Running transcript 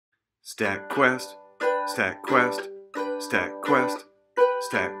StatQuest, StatQuest, StatQuest,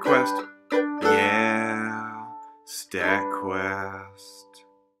 StatQuest, yeah, StatQuest.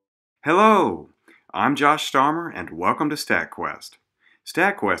 Hello, I'm Josh Starmer and welcome to StatQuest.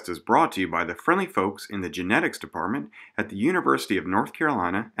 StatQuest is brought to you by the friendly folks in the genetics department at the University of North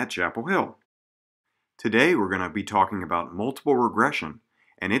Carolina at Chapel Hill. Today we're going to be talking about multiple regression,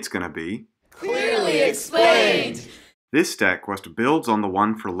 and it's going to be Clearly explained! This StatQuest builds on the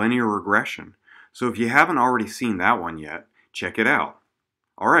one for linear regression, so if you haven't already seen that one yet, check it out.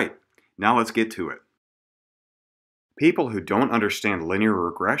 Alright, now let's get to it. People who don't understand linear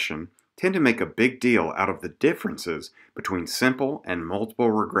regression tend to make a big deal out of the differences between simple and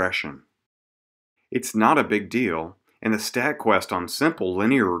multiple regression. It's not a big deal, and the StatQuest on simple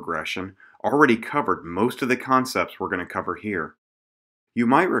linear regression already covered most of the concepts we're going to cover here. You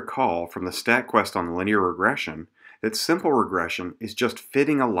might recall from the StatQuest on linear regression that simple regression is just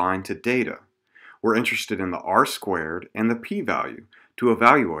fitting a line to data. We're interested in the r-squared and the p-value to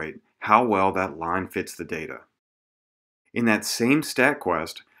evaluate how well that line fits the data. In that same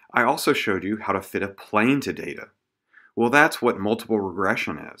StatQuest, I also showed you how to fit a plane to data. Well, that's what multiple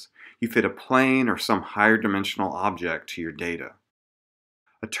regression is. You fit a plane or some higher dimensional object to your data.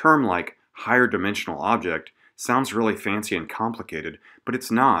 A term like higher dimensional object sounds really fancy and complicated, but it's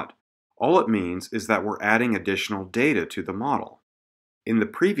not. All it means is that we're adding additional data to the model. In the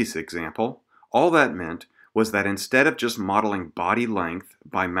previous example, all that meant was that instead of just modeling body length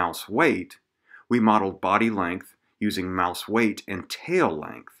by mouse weight, we modeled body length using mouse weight and tail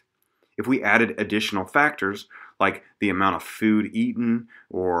length. If we added additional factors like the amount of food eaten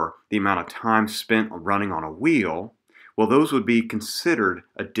or the amount of time spent running on a wheel, well, those would be considered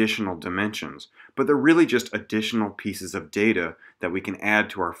additional dimensions, but they're really just additional pieces of data that we can add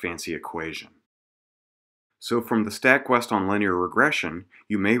to our fancy equation. So from the StatQuest on linear regression,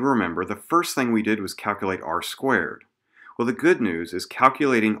 you may remember the first thing we did was calculate r-squared. Well, the good news is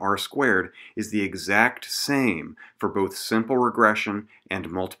calculating r-squared is the exact same for both simple regression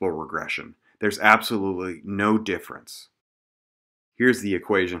and multiple regression. There's absolutely no difference. Here's the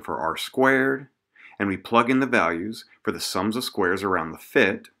equation for r-squared, and we plug in the values for the sums of squares around the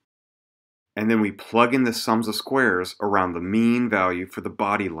fit, and then we plug in the sums of squares around the mean value for the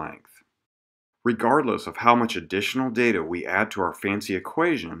body length. Regardless of how much additional data we add to our fancy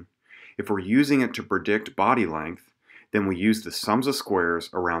equation, if we're using it to predict body length, then we use the sums of squares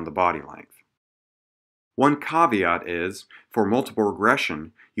around the body length. One caveat is, for multiple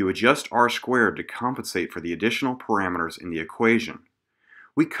regression, you adjust r-squared to compensate for the additional parameters in the equation.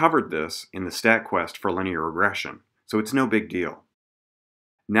 We covered this in the StatQuest for linear regression, so it's no big deal.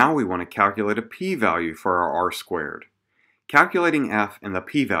 Now we want to calculate a p-value for our r-squared. Calculating f and the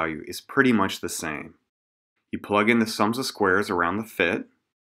p-value is pretty much the same. You plug in the sums of squares around the fit,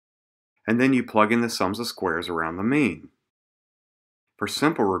 and then you plug in the sums of squares around the mean. For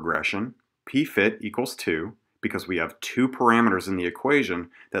simple regression, pfit equals 2 because we have two parameters in the equation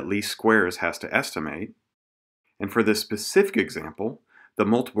that least squares has to estimate. And for this specific example, the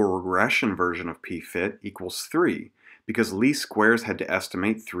multiple regression version of pfit equals 3 because least squares had to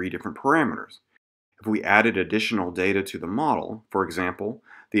estimate 3 different parameters. If we added additional data to the model, for example,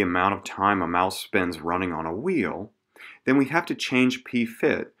 the amount of time a mouse spends running on a wheel, then we have to change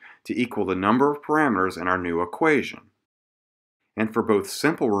pfit to equal the number of parameters in our new equation. And for both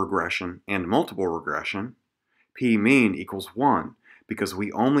simple regression and multiple regression, pmean equals 1 because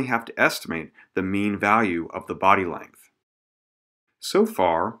we only have to estimate the mean value of the body length. So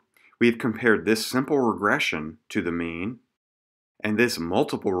far, we have compared this simple regression to the mean and this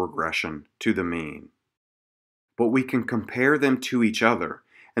multiple regression to the mean. But we can compare them to each other,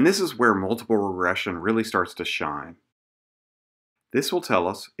 and this is where multiple regression really starts to shine. This will tell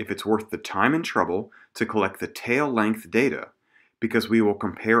us if it's worth the time and trouble to collect the tail length data, because we will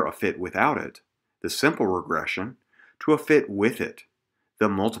compare a fit without it, the simple regression, to a fit with it, the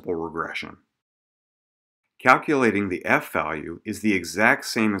multiple regression. Calculating the f value is the exact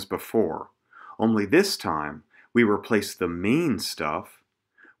same as before, only this time we replace the mean stuff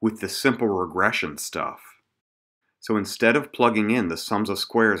with the simple regression stuff. So instead of plugging in the sums of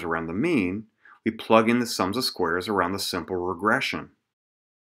squares around the mean, we plug in the sums of squares around the simple regression.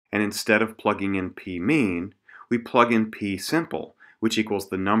 And instead of plugging in pmean, we plug in psimple, which equals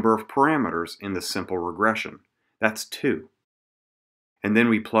the number of parameters in the simple regression. That's 2. And then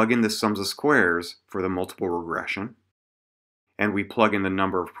we plug in the sums of squares for the multiple regression, and we plug in the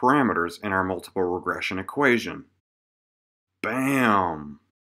number of parameters in our multiple regression equation. Bam!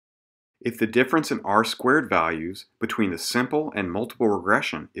 If the difference in r-squared values between the simple and multiple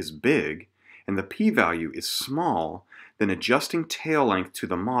regression is big, and the p-value is small, then adjusting tail length to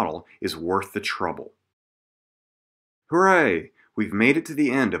the model is worth the trouble. Hooray! We've made it to the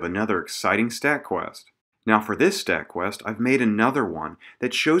end of another exciting StatQuest. Now for this StatQuest, I've made another one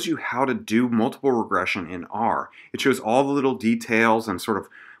that shows you how to do multiple regression in R. It shows all the little details and sort of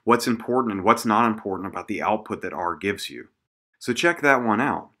what's important and what's not important about the output that R gives you. So check that one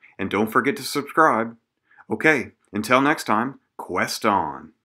out, and don't forget to subscribe. Okay, until next time, quest on!